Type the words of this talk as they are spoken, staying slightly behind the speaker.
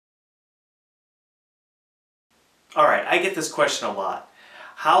Alright, I get this question a lot.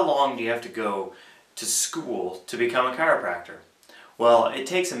 How long do you have to go to school to become a chiropractor? Well, it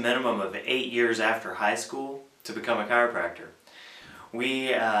takes a minimum of 8 years after high school to become a chiropractor. We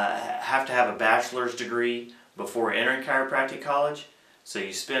have to have a bachelor's degree before entering chiropractic college. So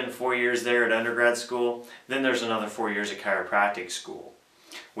you spend 4 years there at undergrad school, then there's another 4 years at chiropractic school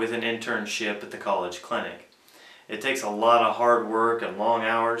with an internship at the college clinic. It takes a lot of hard work and long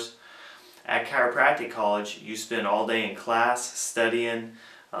hours. At chiropractic college, you spend all day in class, studying,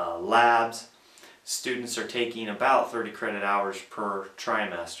 labs. Students are taking about 30 credit hours per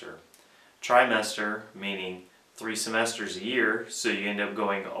trimester. Trimester meaning 3 semesters a year, so you end up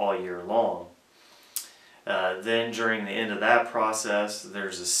going all year long. Then during the end of that process,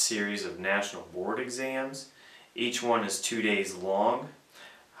 there's a series of national board exams. Each one is 2 days long.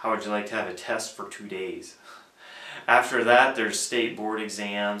 How would you like to have a test for 2 days? After that, there's state board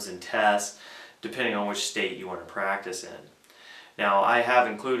exams and tests, depending on which state you want to practice in. Now, I have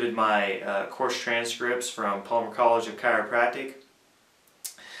included my course transcripts from Palmer College of Chiropractic,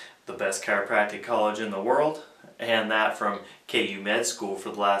 the best chiropractic college in the world, and that from KU Med School for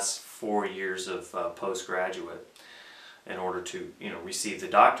the last 4 years of postgraduate in order to, receive the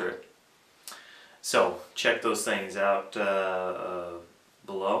doctorate. So check those things out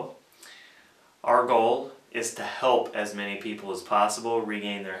below. Our goal is to help as many people as possible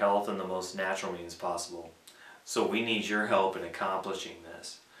regain their health in the most natural means possible. So we need your help in accomplishing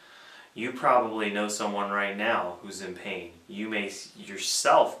this. You probably know someone right now who's in pain. You may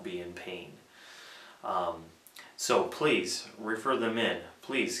yourself be in pain. So please refer them in.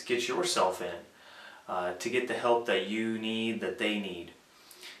 Please get yourself in to get the help that you need, that they need.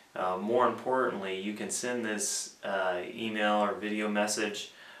 More importantly, you can send this email or video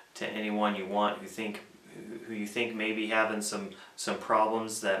message to anyone you want who you think may be having some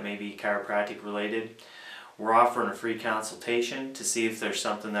problems that may be chiropractic related. We're offering a free consultation to see if there's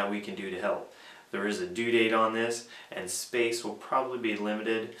something that we can do to help. There is a due date on this, and space will probably be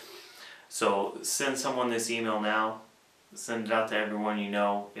limited. So send someone this email now. Send it out to everyone you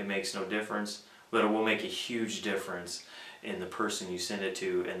know. It makes no difference, but it will make a huge difference in the person you send it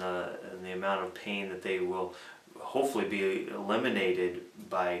to and the amount of pain that they will hopefully be eliminated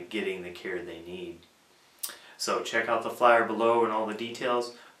by getting the care they need. So check out the flyer below and all the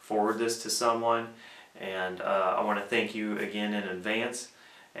details. Forward this to someone. And I want to thank you again in advance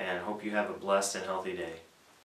and hope you have a blessed and healthy day.